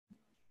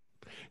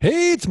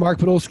Hey, it's Mark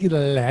Podolsky, the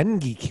Land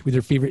Geek, with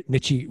your favorite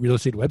niche real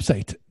estate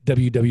website,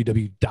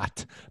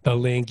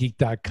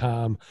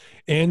 www.thelandgeek.com.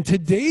 And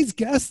today's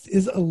guest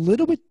is a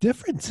little bit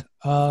different.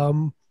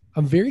 I'm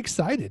very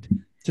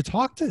excited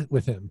to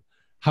with him.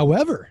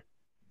 However,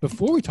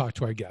 before we talk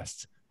to our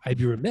guest, I'd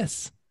be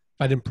remiss if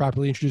I didn't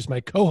properly introduce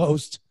my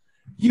co-host.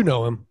 You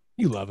know him,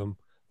 you love him,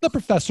 the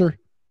professor,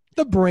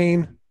 the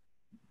brain,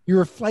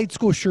 your flight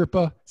school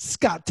Sherpa,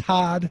 Scott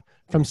Todd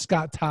from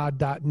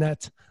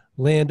scotttodd.net.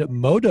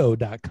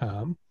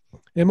 landmodo.com,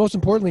 and most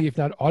importantly, if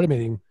not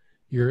automating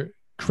your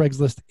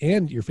Craigslist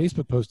and your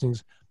Facebook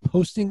postings,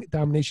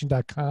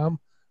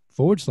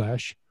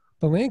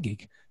 postingdomination.com/the land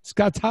geek.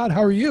 Scott Todd,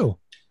 how are you?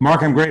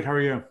 Mark, I'm great. How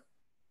are you?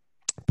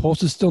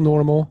 Pulse is still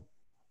normal.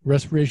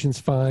 Respiration's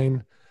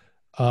fine.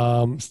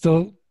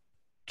 Still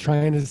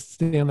trying to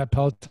stay on that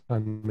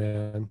Peloton,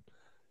 man.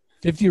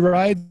 50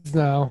 rides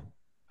now.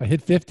 I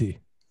hit 50.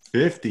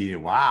 50.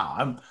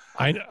 Wow.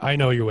 I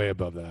know you're way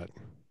above that.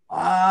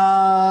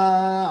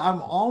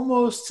 I'm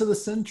almost to the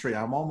century.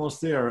 I'm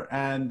almost there,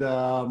 and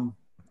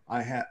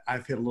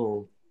I've hit a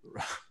little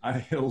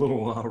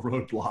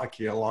roadblock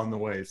here along the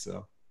way,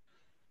 so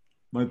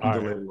might be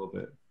delayed a little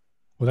bit.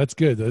 Well, that's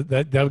good.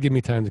 That'll give me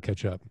time to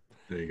catch up.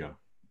 There you go.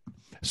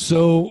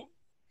 So,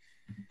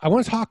 I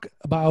want to talk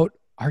about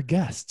our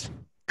guest,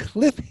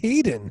 Cliff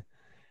Hayden.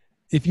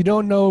 If you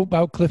don't know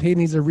about Cliff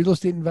Hayden, he's a real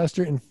estate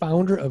investor and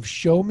founder of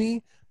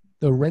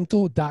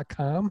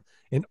ShowMeTheRental.com,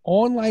 an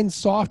online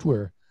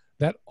software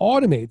that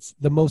automates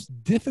the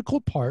most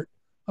difficult part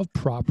of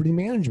property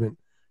management,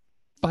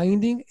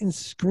 finding and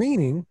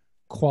screening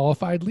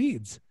qualified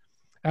leads.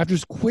 After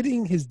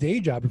quitting his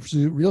day job to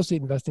pursue real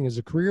estate investing as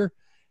a career,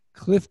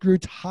 Cliff grew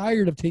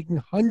tired of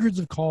taking hundreds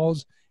of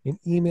calls and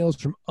emails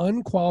from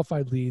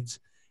unqualified leads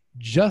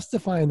just to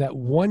find that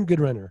one good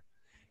renter.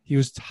 He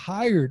was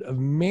tired of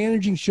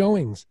managing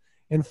showings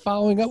and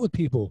following up with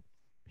people.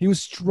 He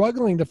was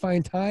struggling to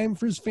find time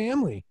for his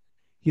family.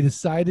 He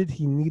decided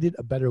he needed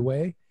a better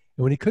way.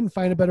 And when he couldn't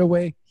find a better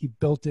way, he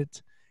built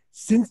it.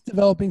 Since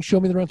developing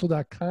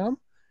ShowMeTheRental.com,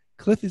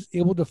 Cliff is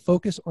able to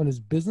focus on his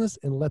business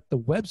and let the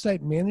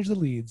website manage the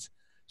leads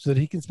so that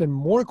he can spend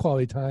more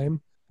quality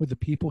time with the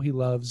people he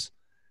loves.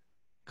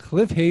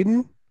 Cliff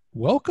Hayden,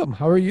 welcome.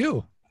 How are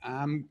you?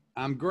 I'm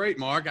great,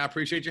 Mark. I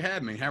appreciate you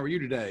having me. How are you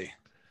today?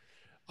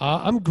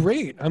 I'm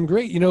great.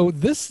 You know,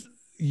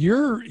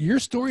 your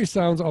story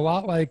sounds a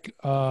lot like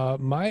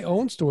my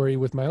own story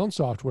with my own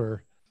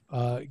software,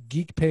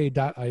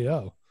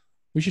 geekpay.io.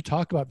 We should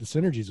talk about the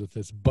synergies with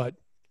this, but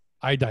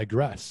I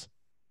digress.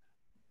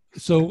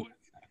 So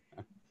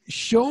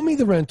show me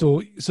the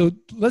rental. So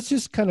let's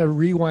just kind of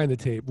rewind the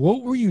tape.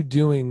 What were you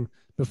doing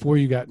before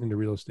you got into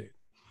real estate?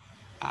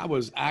 I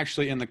was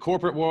actually in the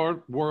corporate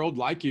world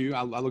like you.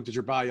 I looked at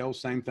your bio,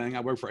 same thing. I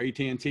worked for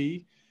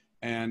AT&T.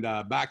 And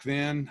back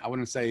then, I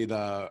wouldn't say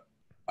the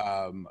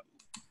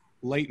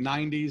late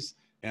 90s,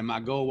 and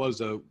my goal was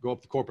to go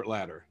up the corporate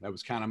ladder. That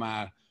was kind of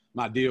my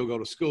deal, go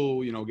to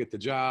school, get the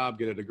job,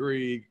 get a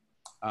degree,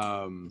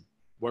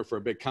 work for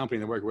a big company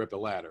and then work way up the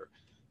ladder.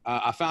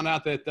 I found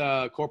out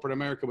that corporate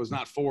America was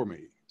not for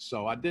me.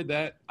 So I did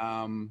that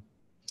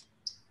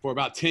for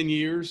about 10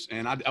 years.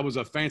 And I was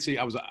an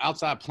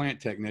outside plant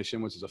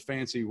technician, which is a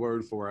fancy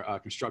word for a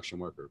construction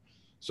worker.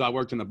 So I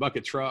worked in the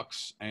bucket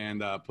trucks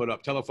and put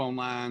up telephone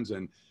lines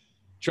and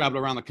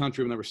traveled around the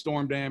country when there was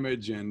storm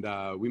damage. And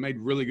we made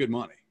really good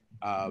money.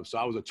 So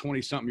I was a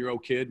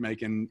 20-something-year-old kid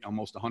making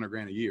almost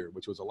 $100,000 a year,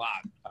 which was a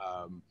lot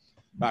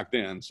back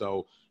then.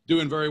 So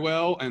doing very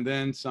well. And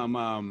then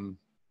some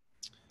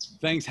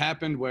things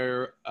happened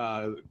where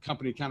the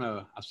company kind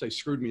of, I say,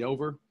 screwed me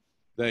over.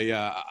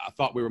 I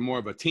thought we were more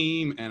of a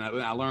team. And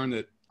I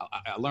learned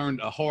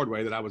a hard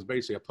way that I was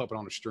basically a puppet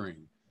on a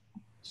string.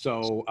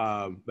 So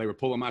they were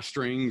pulling my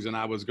strings and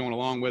I was going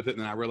along with it.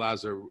 And I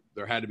realized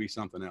there had to be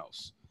something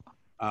else.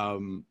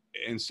 And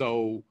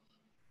so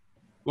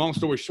long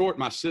story short,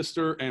 my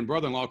sister and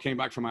brother-in-law came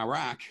back from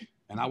Iraq,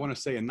 and I want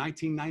to say in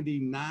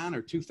 1999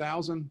 or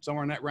 2000,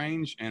 somewhere in that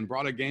range, and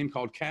brought a game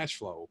called Cash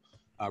Flow,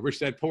 Rich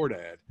Dad Poor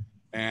Dad.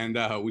 And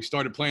we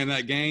started playing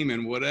that game,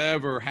 and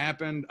whatever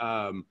happened,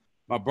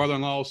 my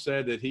brother-in-law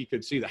said that he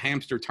could see the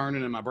hamster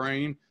turning in my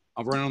brain.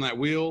 I'm running on that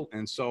wheel,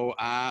 and so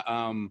I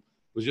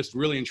was just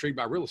really intrigued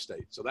by real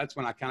estate. So that's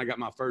when I kind of got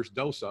my first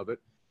dose of it.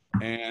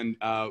 And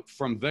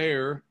from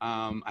there,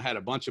 I had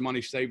a bunch of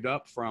money saved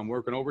up from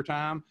working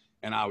overtime,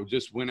 and I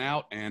just went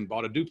out and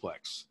bought a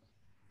duplex,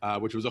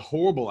 which was a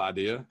horrible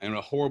idea and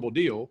a horrible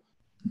deal.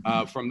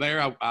 From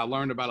there, I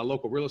learned about a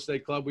local real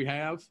estate club we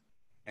have,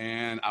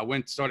 and I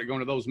started going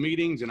to those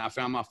meetings, and I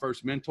found my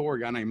first mentor, a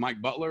guy named Mike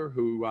Butler,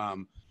 who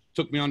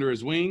took me under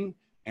his wing.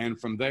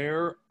 And from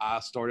there, I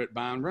started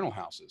buying rental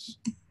houses.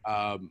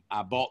 I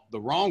bought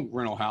the wrong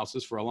rental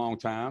houses for a long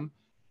time,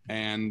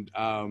 and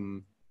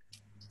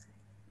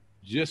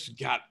just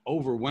got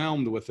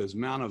overwhelmed with the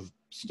amount of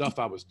stuff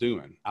I was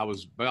doing. I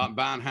was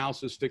buying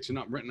houses, fixing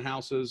up, renting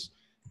houses,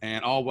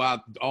 and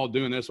all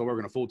doing this while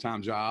working a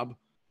full-time job.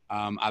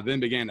 I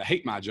then began to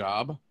hate my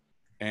job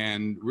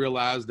and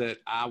realized that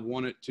I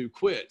wanted to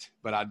quit,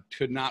 but I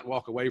could not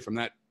walk away from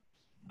that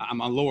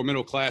I'm a lower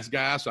middle class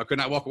guy, so I could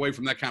not walk away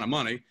from that kind of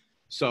money.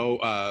 So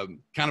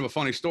kind of a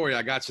funny story,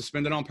 I got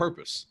suspended on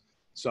purpose.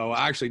 So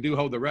I actually do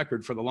hold the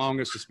record for the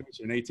longest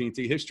suspension in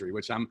AT&T history,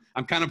 which I'm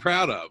kind of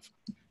proud of.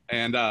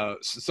 And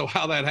so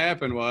how that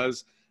happened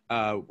was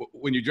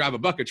when you drive a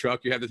bucket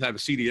truck, you have to have a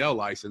CDL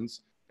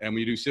license. And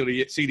when you do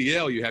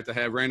CDL, you have to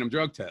have random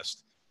drug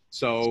tests.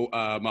 So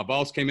my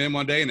boss came in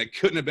one day, and it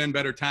couldn't have been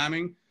better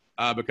timing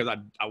because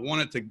I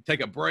wanted to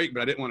take a break,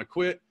 but I didn't want to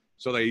quit.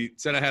 So they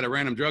said I had a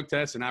random drug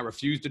test, and I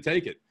refused to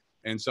take it.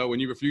 And so when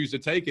you refuse to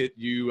take it,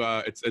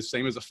 it's the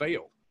same as a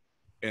fail.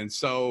 And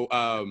so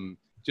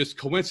just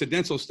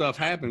coincidental stuff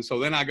happens. So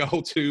then I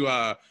go to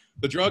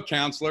the drug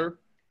counselor,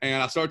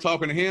 and I started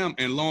talking to him,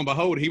 and lo and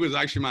behold, he was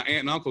actually my aunt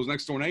and uncle's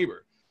next door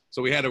neighbor.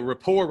 So we had a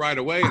rapport right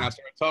away, and I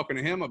started talking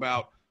to him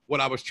about what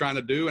I was trying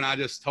to do. And I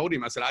just told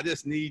him, I said, I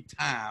just need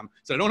time.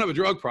 So I don't have a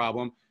drug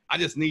problem. I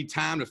just need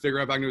time to figure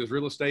out if I can do this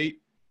real estate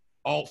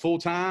all full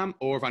time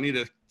or if I need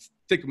to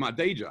stick with my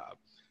day job.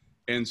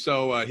 And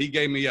so he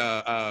gave me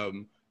I'll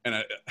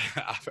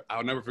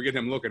never forget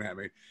him looking at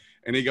me.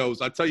 And he goes,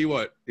 I tell you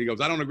what, he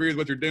goes, I don't agree with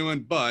what you're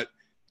doing, but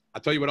I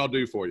tell you what I'll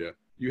do for you.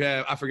 You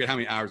have, I forget how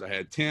many hours I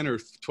had, 10 or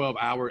 12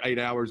 hours, 8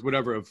 hours,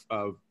 whatever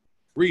of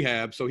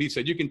rehab. So he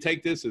said, you can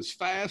take this as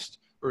fast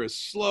or as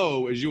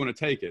slow as you want to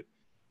take it.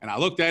 And I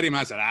looked at him,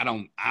 I said, I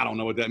don't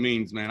know what that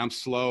means, man. I'm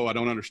slow. I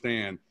don't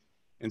understand.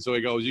 And so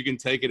he goes, you can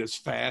take it as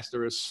fast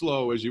or as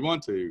slow as you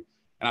want to.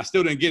 And I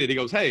still didn't get it. He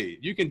goes, hey,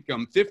 you can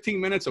come 15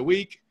 minutes a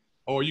week,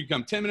 or you can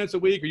come 10 minutes a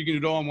week, or you can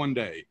do it all in one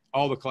day,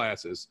 all the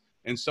classes.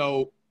 And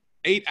so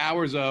 8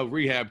 hours of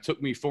rehab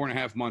took me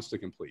 4.5 months to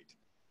complete.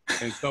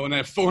 And so in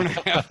that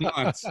 4.5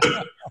 months,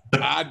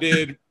 I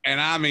did,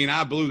 and I mean,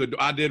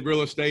 I did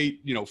real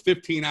estate,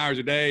 15 hours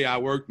a day. I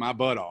worked my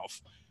butt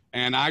off.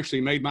 And I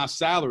actually made my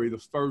salary the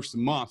first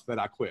month that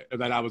I quit,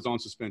 that I was on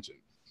suspension.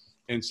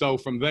 And so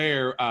from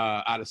there,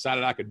 I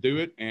decided I could do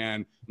it.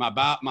 And my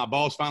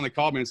boss finally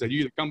called me and said, you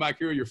either come back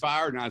here or you're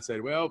fired. And I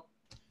said, well,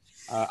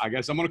 I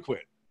guess I'm going to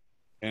quit.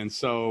 And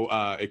so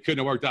it couldn't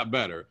have worked out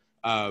better.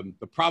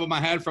 The problem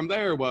I had from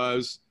there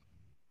was,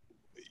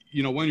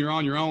 when you're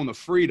on your own, the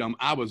freedom,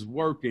 I was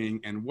working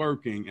and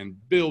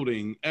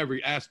building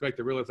every aspect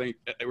of real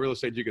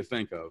estate you could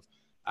think of.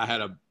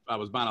 I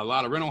was buying a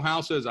lot of rental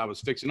houses. I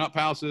was fixing up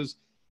houses.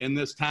 In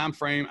this time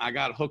frame, I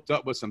got hooked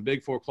up with some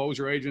big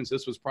foreclosure agents.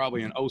 This was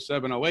probably in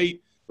 07,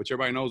 08, which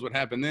everybody knows what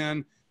happened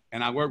then.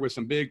 And I worked with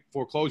some big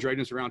foreclosure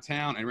agents around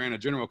town and ran a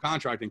general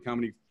contracting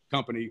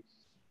company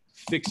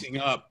fixing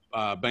up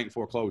bank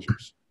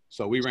foreclosures.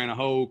 So we ran a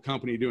whole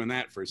company doing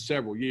that for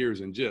several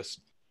years and just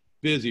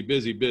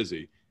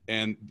busy.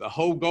 And the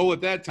whole goal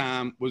at that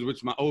time was,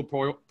 which my old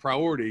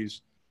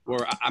priorities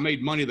were, I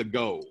made money the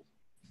goal.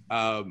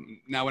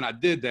 Now, when I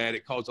did that,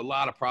 it caused a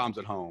lot of problems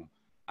at home.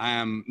 I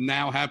am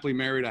now happily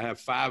married. I have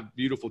 5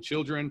 beautiful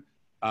children.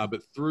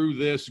 But through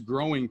this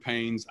growing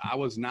pains, I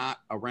was not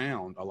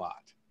around a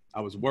lot.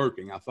 I was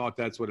working. I thought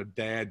that's what a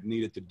dad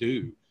needed to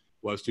do,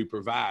 was to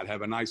provide,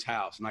 have a nice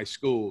house, nice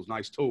schools,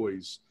 nice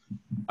toys.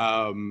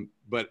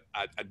 But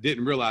I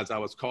didn't realize I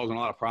was causing a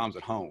lot of problems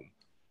at home.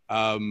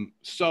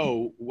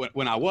 So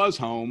when I was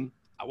home,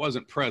 I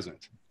wasn't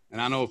present.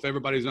 And I know if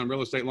everybody's done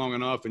real estate long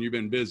enough and you've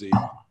been busy,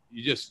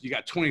 you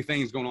got 20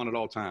 things going on at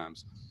all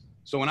times.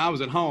 So when I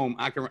was at home,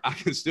 I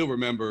can still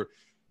remember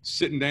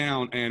sitting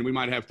down, and we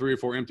might have 3 or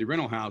 4 empty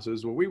rental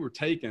houses where we were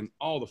taking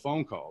all the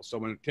phone calls. So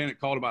when a tenant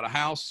called about a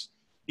house,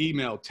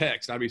 email,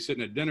 text, I'd be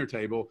sitting at dinner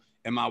table,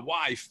 and my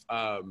wife,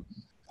 I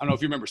don't know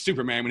if you remember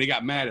Superman, when he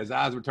got mad, his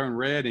eyes would turn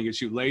red and he could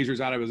shoot lasers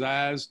out of his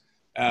eyes.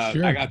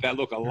 Sure. I got that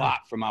look a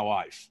lot from my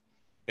wife.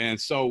 And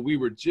so we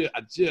were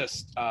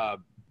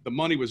the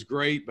money was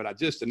great, but I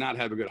just did not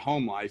have a good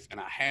home life, and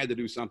I had to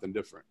do something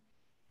different.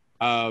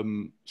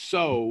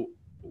 So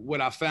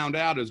what I found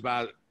out is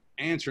by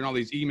answering all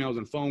these emails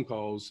and phone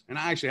calls, and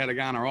I actually had a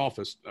guy in our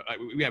office.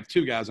 We have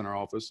 2 guys in our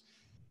office,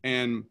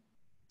 and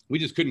we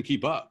just couldn't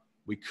keep up.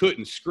 We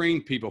couldn't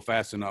screen people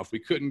fast enough. We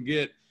couldn't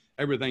get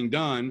everything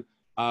done.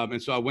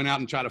 And so I went out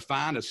and tried to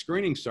find a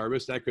screening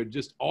service that could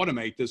just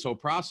automate this whole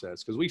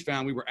process, because we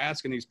found we were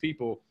asking these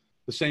people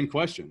the same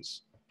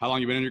questions. How long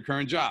you been in your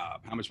current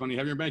job? How much money you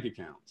have in your bank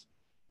account?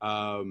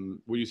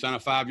 Will you sign a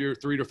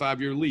 3 to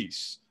 5 year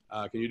lease?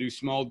 Can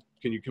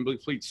you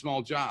complete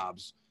small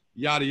jobs?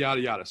 Yada, yada,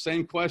 yada.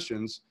 Same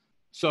questions.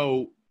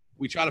 So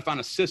we tried to find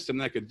a system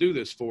that could do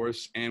this for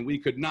us, and we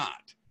could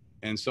not.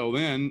 And so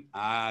then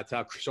that's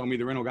how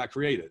ShowMeTheRental got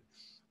created.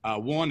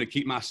 1, to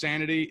keep my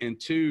sanity, and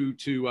 2,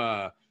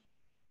 to,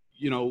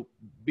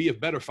 be a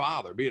better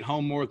father, be at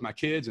home more with my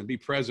kids, and be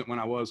present when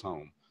I was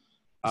home.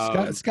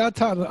 Scott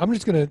Todd, I'm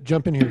just going to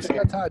jump in here.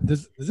 Scott Todd,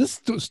 does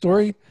this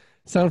story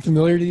sound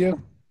familiar to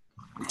you?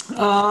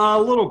 A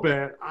little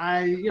bit.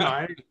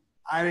 I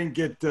didn't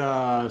get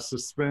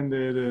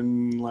suspended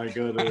and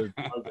go to a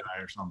guy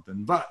or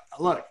something. But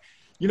look,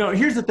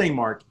 here's the thing,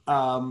 Mark.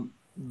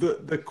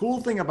 The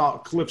cool thing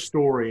about Cliff's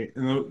story,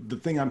 and the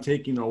thing I'm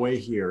taking away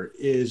here,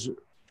 is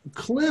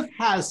Cliff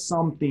has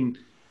something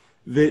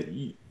that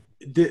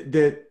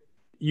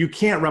you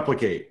can't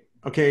replicate.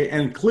 Okay,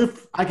 and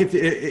Cliff,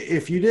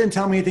 if you didn't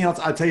tell me anything else,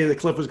 I'd tell you that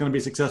Cliff was going to be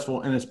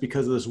successful, and it's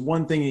because of this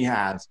one thing he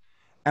has,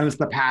 and it's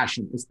the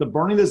passion. It's the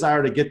burning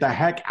desire to get the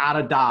heck out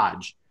of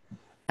Dodge.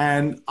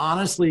 And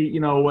honestly,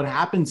 what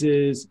happens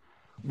is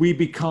we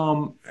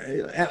become,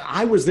 and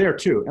I was there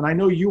too, and I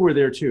know you were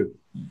there too.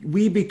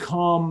 We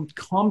become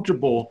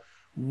comfortable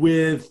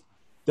with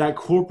that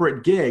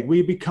corporate gig.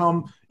 We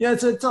become,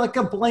 it's like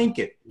a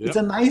blanket. Yep. It's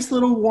a nice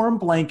little warm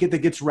blanket that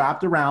gets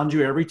wrapped around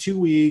you every 2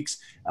 weeks.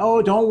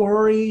 Oh, don't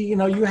worry.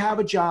 You have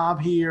a job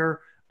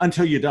here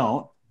until you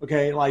don't.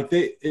 Okay. Like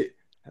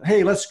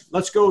hey,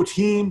 let's go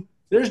team.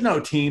 There's no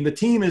team. The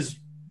team is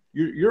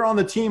you're on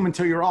the team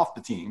until you're off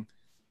the team.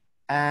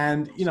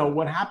 And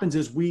what happens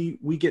is we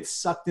get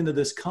sucked into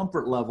this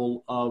comfort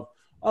level of,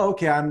 oh,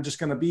 okay, I'm just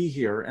going to be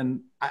here.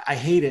 And I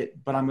hate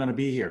it, but I'm going to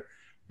be here.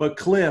 But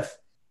Cliff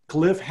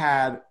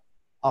had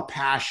a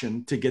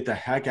passion to get the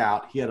heck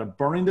out. He had a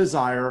burning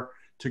desire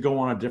to go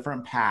on a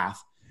different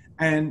path.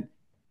 And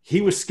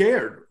he was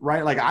scared,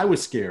 right? Like I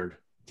was scared.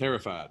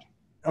 Terrified.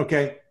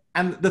 Okay.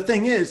 And the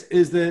thing is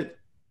that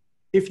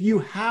if you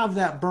have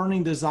that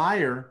burning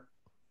desire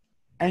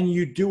and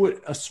you do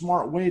it a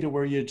smart way to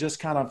where you just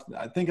kind of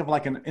think of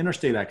like an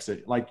interstate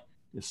exit, like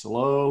you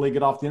slowly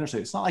get off the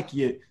interstate. It's not like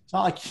you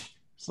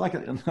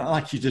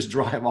just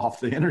drive off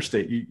the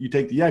interstate. You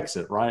take the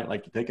exit, right?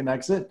 Like you take an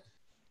exit.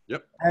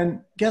 Yep.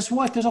 And guess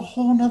what? There's a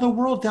whole nother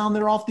world down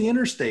there off the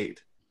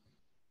interstate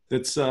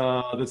that's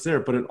there,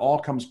 but it all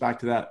comes back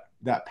to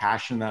that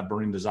passion, that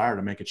burning desire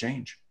to make a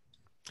change.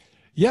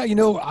 Yeah.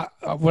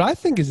 What I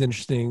think is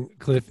interesting,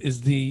 Cliff,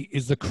 is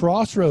the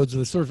crossroads of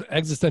the sort of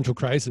existential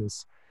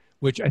crisis,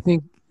 which I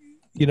think,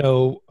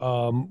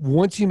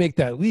 once you make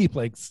that leap,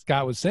 like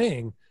Scott was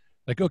saying,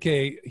 like,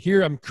 okay,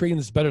 here I'm creating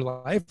this better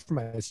life for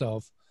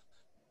myself.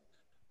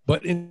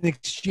 But in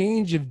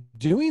exchange of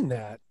doing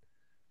that,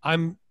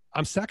 I'm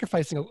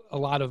sacrificing a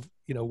lot of,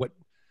 what,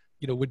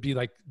 would be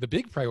like the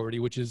big priority,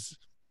 which is,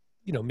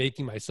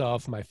 making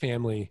myself, my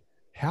family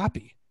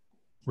happy.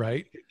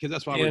 Right. Because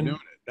that's why we're doing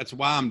it. That's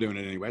why I'm doing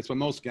it anyway. That's why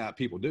most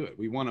people do it.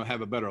 We want to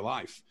have a better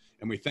life.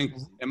 And we think,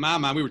 in my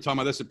mind, we were talking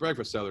about this at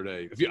breakfast the other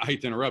day. I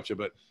hate to interrupt you,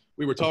 but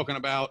we were talking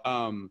about,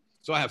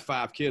 so I have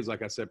 5 kids,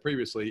 like I said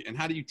previously. And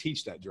how do you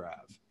teach that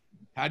drive?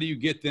 How do you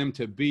get them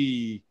to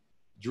be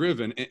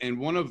driven? And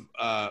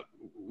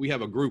we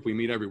have a group, we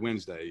meet every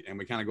Wednesday, and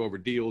we kind of go over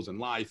deals and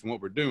life and what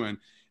we're doing.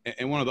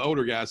 And one of the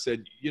older guys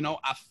said,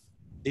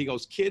 he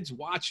goes, kids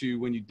watch you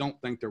when you don't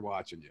think they're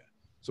watching you.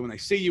 So when they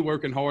see you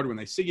working hard, when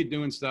they see you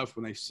doing stuff,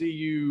 when they see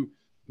you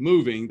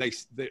moving,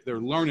 they're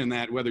learning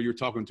that whether you're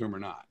talking to them or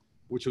not,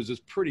 which was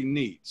just pretty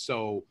neat.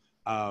 So,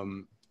 out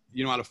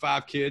of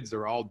 5 kids,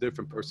 they're all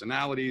different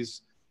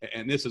personalities.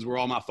 And this is where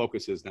all my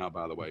focus is now,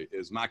 by the way,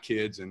 is my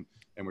kids. And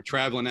we're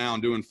traveling now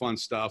and doing fun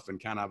stuff. And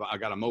I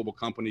got a mobile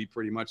company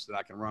pretty much that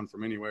I can run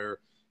from anywhere.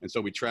 And so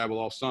we travel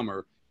all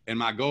summer. And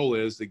my goal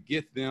is to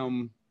get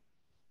them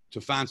to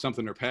find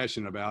something they're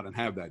passionate about and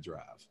have that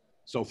drive.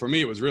 So for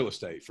me, it was real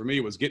estate. For me,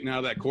 it was getting out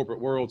of that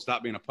corporate world,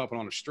 stop being a puppet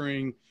on a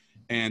string,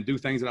 and do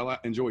things that I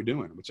enjoy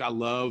doing, which I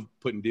love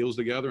putting deals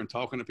together and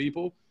talking to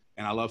people.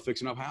 And I love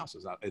fixing up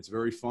houses. It's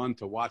very fun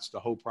to watch the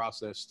whole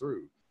process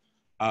through.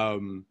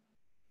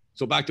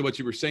 So back to what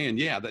you were saying,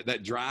 yeah,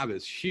 that drive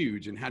is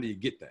huge. And how do you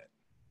get that?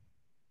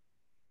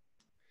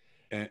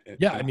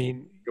 I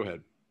mean, go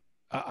ahead.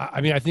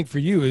 I think for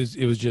you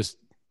it was just,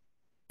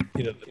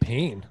 the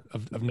pain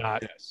of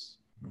not, yes.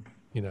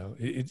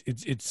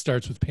 It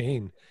starts with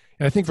pain.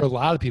 And I think for a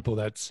lot of people,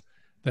 that's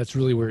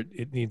really where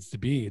it needs to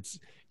be. It's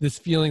this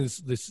feeling,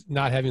 this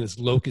not having this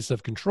locus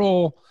of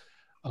control,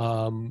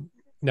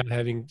 not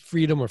having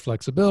freedom or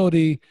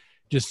flexibility,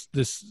 just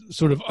this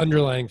sort of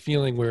underlying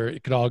feeling where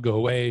it could all go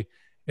away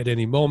at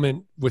any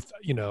moment with,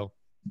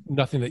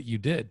 nothing that you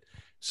did.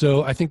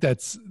 So I think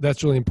that's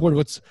really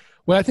important.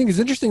 What I think is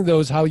interesting though,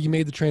 is how you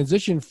made the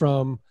transition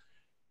from,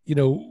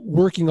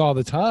 working all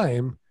the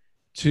time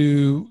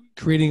to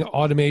creating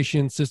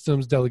automation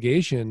systems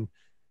delegation,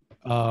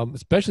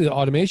 especially the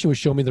automation with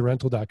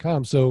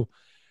ShowMeTheRental.com. So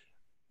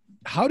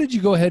how did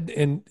you go ahead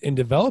and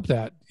develop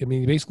that? I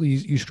mean, basically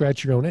you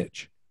scratch your own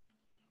itch.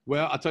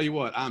 Well, I'll tell you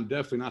what, I'm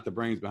definitely not the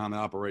brains behind the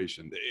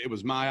operation. It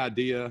was my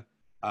idea.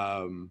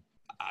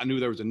 I knew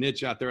there was a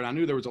niche out there, and I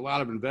knew there was a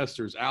lot of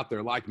investors out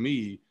there like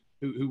me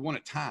who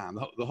wanted time.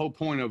 The whole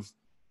point of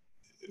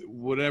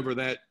whatever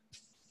that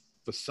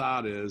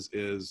facade is,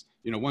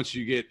 once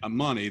you get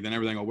money, then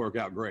everything will work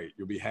out great.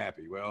 You'll be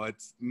happy. Well,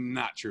 it's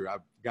not true.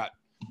 I've got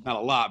not a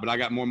lot, but I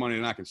got more money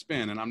than I can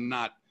spend. And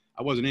I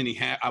wasn't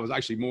I was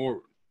actually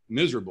more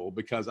miserable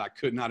because I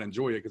could not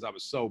enjoy it because I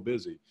was so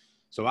busy.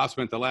 So I've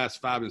spent the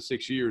last 5 and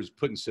 6 years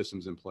putting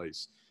systems in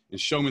place, and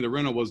Show Me the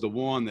Rental was the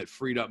one that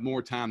freed up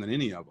more time than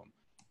any of them.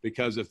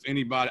 Because if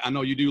anybody, I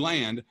know you do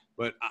land,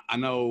 but I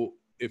know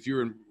if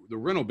you're in the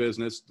rental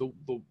business, the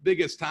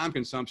biggest time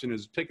consumption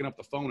is picking up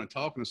the phone and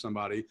talking to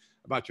somebody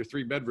about your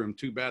 3-bedroom,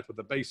 2-bath with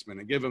a basement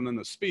and giving them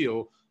the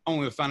spiel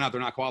only to find out they're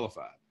not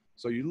qualified.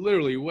 So you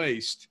literally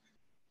waste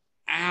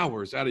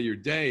hours out of your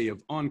day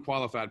of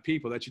unqualified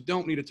people that you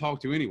don't need to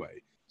talk to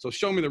anyway. So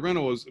Show Me the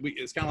Rental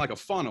it's kind of like a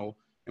funnel.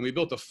 and we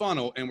built a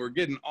funnel, and we're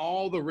getting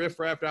all the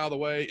riffraff out of the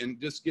way and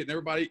just getting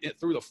everybody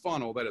through the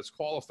funnel that is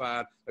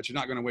qualified, that you're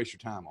not going to waste your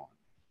time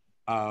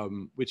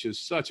on, which is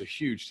such a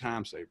huge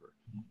time saver.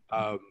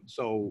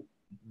 So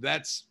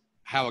that's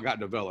how it got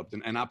developed.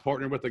 And I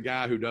partnered with a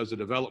guy who does the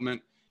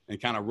development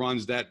and kind of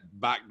runs that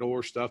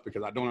backdoor stuff,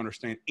 because I don't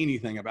understand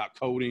anything about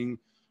coding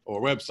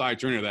or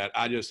websites or any of that.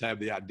 I just have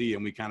the idea,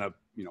 and we kind of,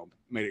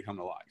 made it come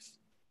to life.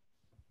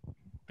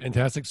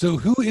 Fantastic. So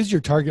who is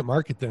your target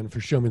market then for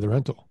Show Me the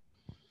Rental?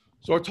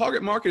 So our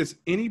target market is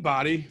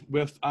anybody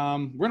with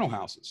rental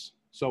houses.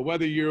 So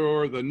whether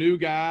you're the new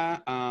guy,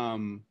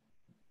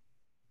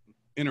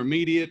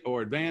 intermediate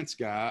or advanced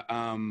guy,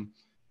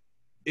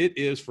 it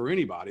is for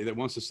anybody that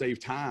wants to save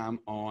time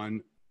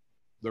on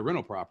the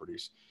rental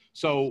properties.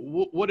 So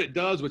what it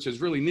does, which is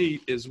really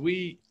neat, is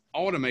we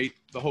automate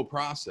the whole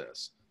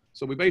process.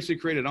 So we basically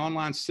create an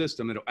online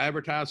system that'll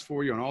advertise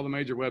for you on all the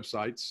major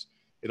websites.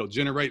 It'll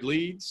generate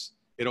leads.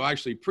 It'll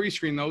actually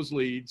pre-screen those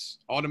leads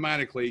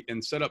automatically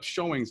and set up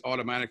showings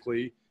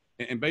automatically,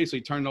 and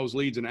basically turn those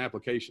leads into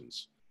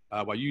applications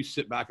while you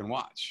sit back and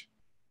watch.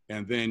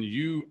 And then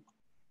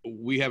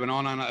we have an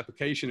online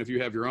application. If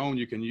you have your own,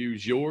 you can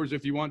use yours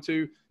if you want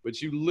to,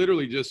 but you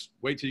literally just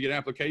wait till you get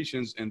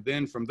applications. And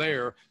then from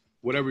there,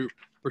 whatever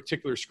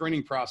particular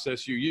screening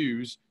process you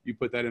use, you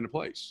put that into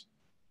place.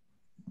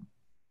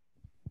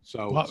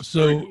 So, wow.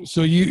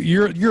 So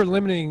you're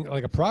eliminating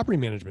like a property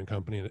management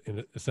company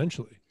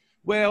essentially.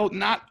 Well,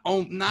 not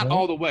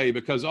all the way,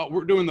 because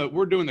we're doing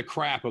the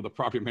crap of the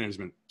property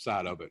management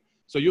side of it.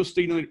 So you'll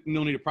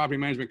need a property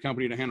management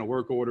company to handle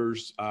work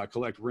orders,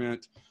 collect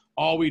rent.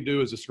 All we do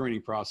is a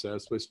screening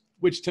process,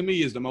 which to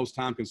me is the most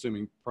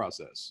time-consuming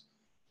process.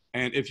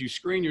 And if you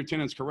screen your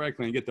tenants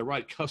correctly and get the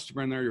right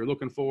customer in there you're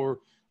looking for,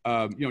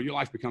 your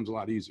life becomes a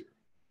lot easier.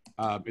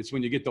 It's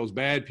when you get those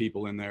bad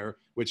people in there,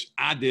 which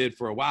I did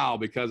for a while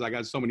because I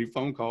got so many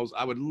phone calls.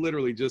 I would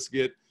literally just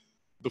get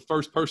the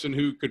first person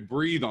who could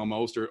breathe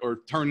almost,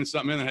 or turn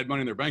something in that had money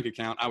in their bank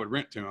account. I would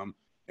rent to them.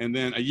 And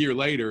then a year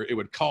later, it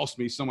would cost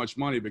me so much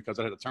money because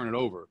I had to turn it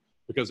over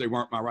because they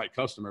weren't my right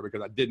customer,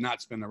 because I did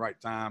not spend the right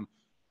time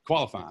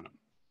qualifying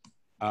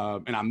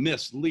them. And I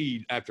missed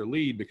lead after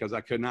lead because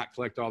I could not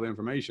collect all the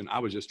information. I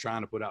was just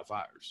trying to put out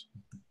fires.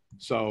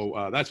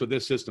 So that's what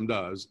this system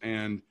does.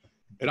 And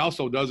it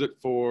also does it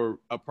for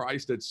a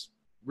price that's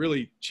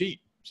really cheap.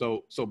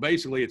 So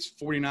basically it's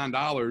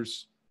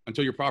 $49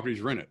 until your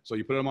property's rented. So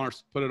you put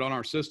it on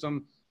our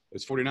system.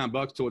 It's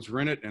 $49 till it's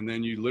rented, and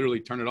then you literally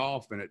turn it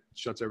off and it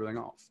shuts everything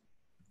off.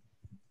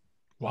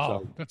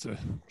 Wow, so,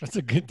 that's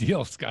a good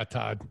deal, Scott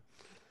Todd.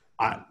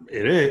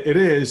 It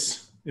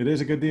is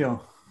a good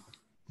deal.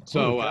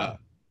 So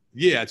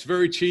yeah, it's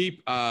very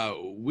cheap.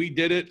 We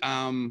did it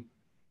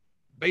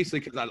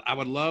basically because I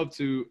would love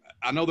to.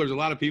 I know there's a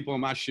lot of people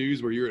in my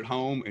shoes where you're at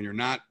home and you're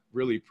not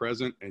really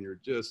present, and you're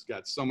just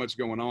got so much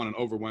going on and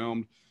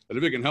overwhelmed, that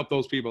if it can help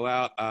those people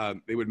out,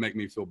 it would make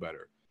me feel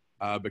better,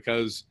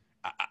 because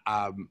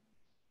I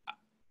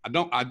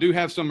do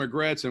have some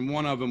regrets, and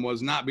one of them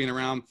was not being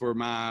around for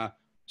my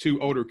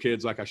two older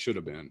kids like I should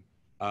have been,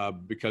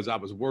 because I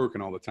was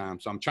working all the time.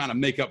 So I'm trying to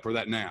make up for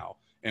that now.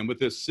 And with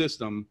this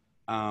system,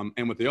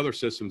 and with the other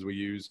systems we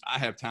use, I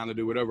have time to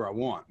do whatever I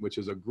want, which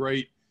is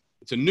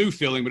it's a new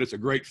feeling, but it's a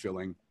great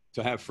feeling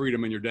to have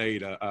freedom in your day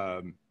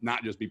to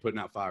not just be putting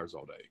out fires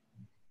all day.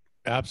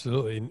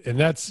 Absolutely. And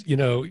that's,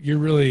 you're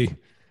really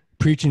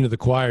preaching to the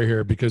choir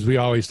here, because we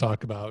always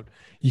talk about,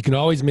 you can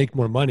always make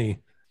more money,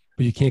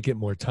 but you can't get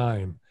more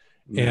time.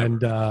 Never.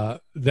 And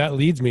that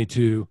leads me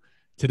to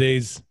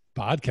today's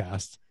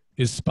podcast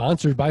is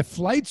sponsored by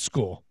Flight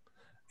School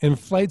and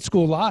Flight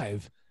School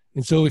Live.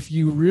 And so if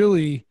you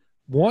really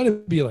want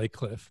to be like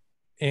Cliff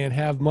and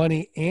have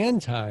money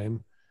and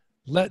time,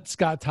 let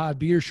Scott Todd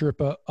be your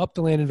Sherpa up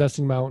the land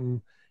investing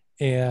mountain.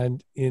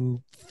 And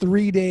in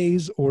 3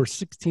 days or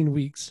 16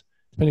 weeks,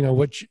 depending on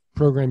which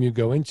program you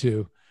go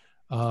into,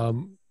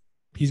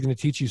 he's going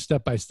to teach you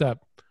step by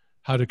step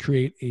how to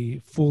create a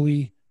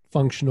fully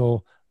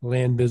functional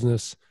land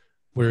business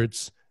where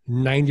it's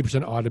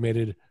 90%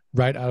 automated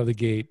right out of the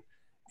gate,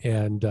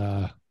 and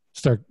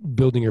start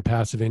building your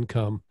passive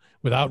income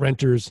without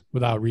renters,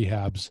 without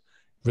rehabs,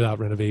 without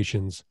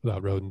renovations,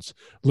 without rodents.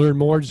 Learn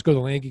more. Just go to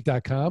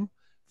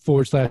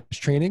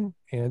landgeek.com/training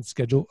and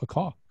schedule a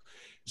call.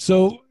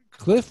 So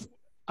Cliff,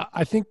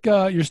 I think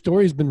your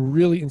story has been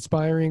really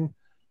inspiring.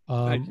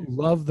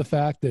 Love the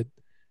fact that,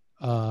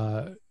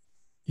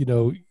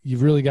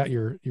 you've really got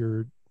your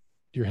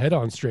head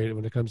on straight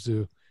when it comes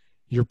to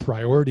your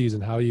priorities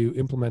and how you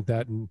implement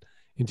that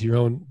into your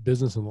own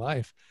business and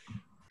life.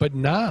 But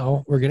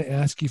now we're going to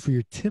ask you for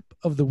your tip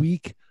of the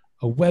week,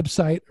 a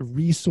website, a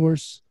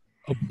resource,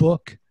 a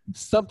book,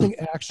 something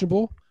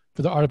actionable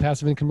for the Art of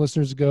Passive Income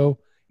listeners to go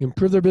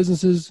improve their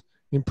businesses,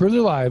 improve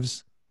their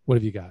lives. What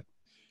have you got?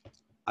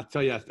 I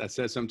tell you, I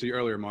said something to you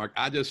earlier, Mark.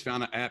 I just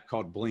found an app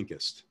called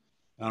Blinkist.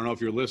 I don't know if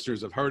your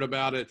listeners have heard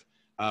about it,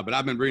 but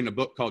I've been reading a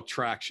book called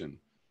Traction.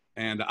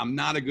 And I'm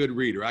not a good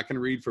reader. I can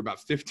read for about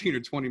 15 or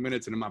 20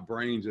 minutes, and in my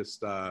brain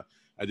I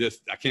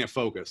can't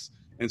focus.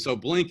 And so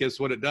Blinkist,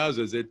 what it does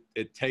is it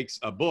takes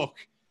a book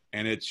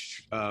and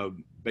it's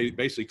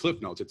basically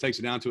Cliff Notes. It takes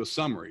it down to a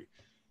summary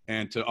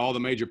and to all the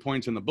major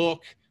points in the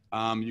book.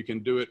 You can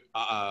do it.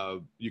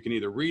 You can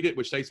either read it,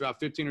 which takes about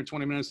 15 or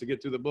 20 minutes to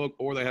get through the book,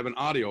 or they have an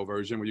audio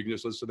version where you can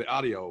just listen to the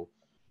audio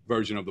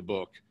version of the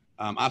book.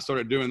 I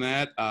started doing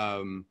that.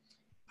 I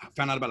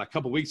found out about a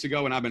couple weeks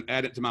ago, and I've been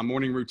adding it to my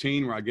morning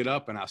routine where I get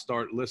up and I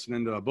start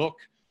listening to a book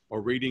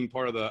or reading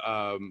part of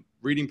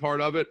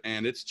it,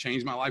 and it's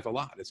changed my life a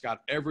lot. It's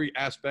got every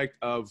aspect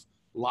of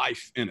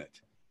life in it,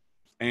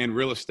 and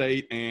real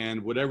estate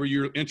and whatever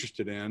you're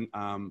interested in.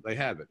 They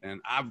have it,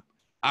 and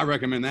I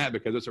recommend that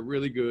because it's a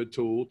really good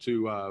tool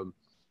to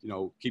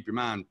keep your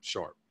mind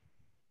sharp.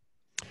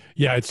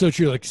 Yeah, it's so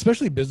true. Like,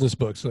 especially business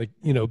books, like,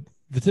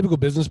 the typical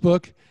business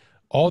book,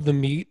 all the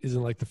meat is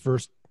in like the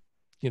first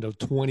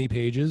 20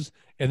 pages,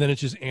 and then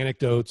it's just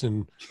anecdotes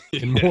and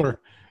more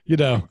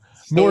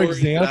more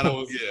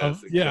examples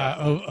of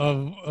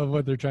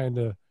what they're trying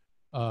to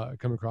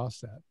come across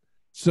that.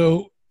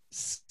 So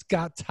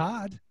Scott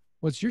Todd,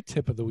 what's your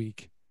tip of the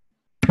week?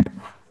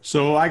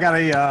 So I got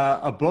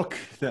a book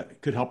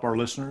that could help our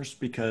listeners,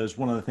 because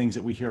one of the things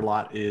that we hear a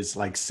lot is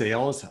like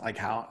sales, like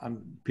how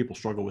people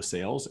struggle with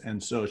sales.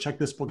 And so check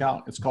this book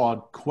out. It's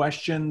called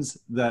Questions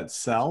That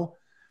Sell: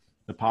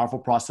 The Powerful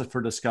Process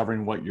for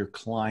Discovering What Your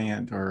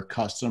Client or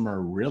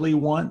Customer Really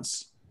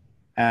Wants.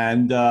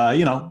 And,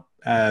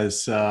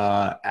 as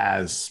our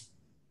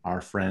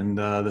friend,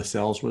 the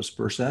Sales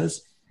Whisperer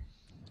says,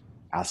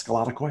 ask a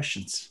lot of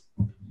questions.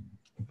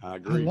 I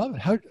agree. I love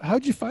it.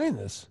 How'd you find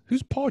this?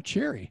 Who's Paul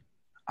Cherry?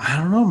 I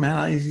don't know,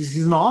 man.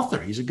 He's an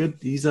author. It's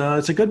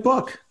a good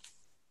book.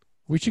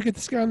 We should get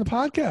this guy on the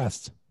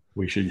podcast.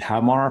 We should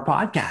have him on our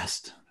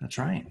podcast. That's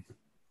right.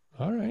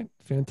 All right.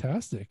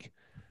 Fantastic.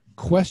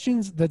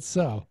 Questions that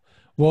sell.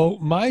 Well,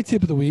 my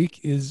tip of the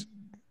week is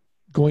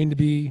going to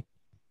be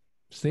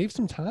save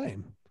some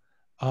time.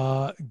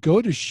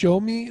 Go to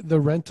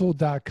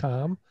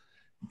ShowMeTheRental.com.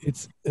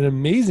 It's an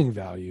amazing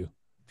value.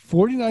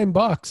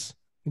 $49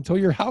 until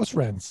your house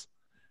rents.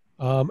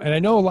 And I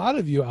know a lot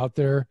of you out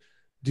there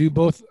do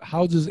both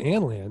houses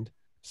and land.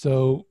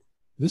 So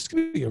this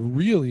could be a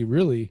really,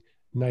 really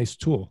nice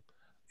tool.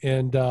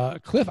 And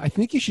Cliff, I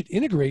think you should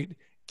integrate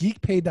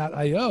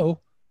geekpay.io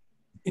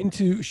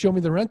into Show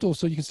Me the Rental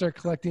so you can start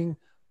collecting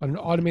on an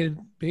automated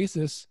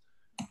basis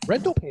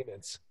rental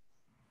payments.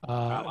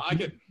 I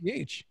like it.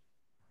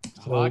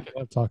 So I like it.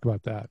 I'll talk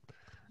about that.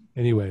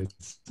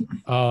 Anyways,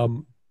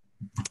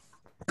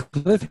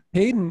 Cliff,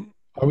 Hayden,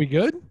 are we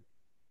good?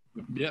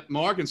 Yep.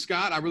 Mark and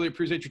Scott, I really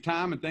appreciate your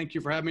time, and thank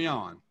you for having me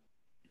on.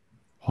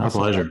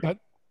 Awesome. My pleasure.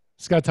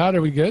 Scott Todd,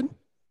 are we good?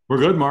 We're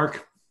good,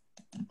 Mark.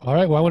 All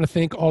right. Well, I want to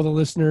thank all the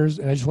listeners,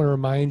 and I just want to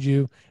remind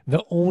you,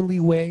 the only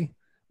way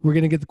we're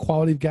going to get the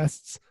quality of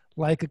guests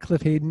like a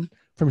Cliff Hayden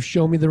from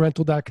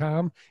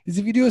ShowMeTheRental.com is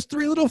if you do us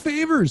 3 little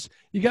favors.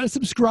 You got to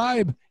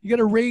subscribe, you got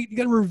to rate, you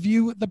got to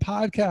review the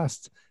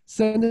podcast.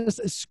 Send us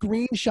a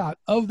screenshot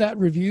of that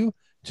review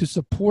to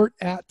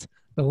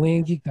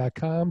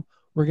support@thelandgeek.com.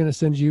 We're going to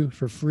send you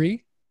for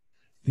free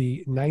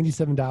the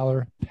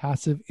 $97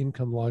 passive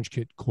income launch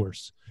kit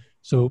course.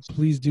 So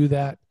please do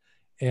that.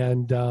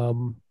 And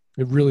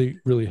it really,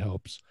 really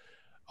helps.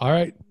 All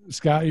right,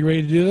 Scott, you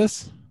ready to do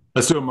this?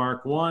 Let's do it,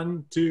 Mark.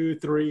 1, 2,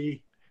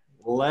 3.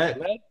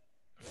 Let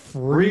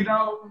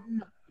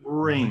freedom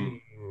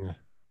ring.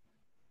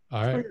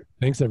 All right.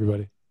 Thanks,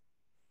 everybody.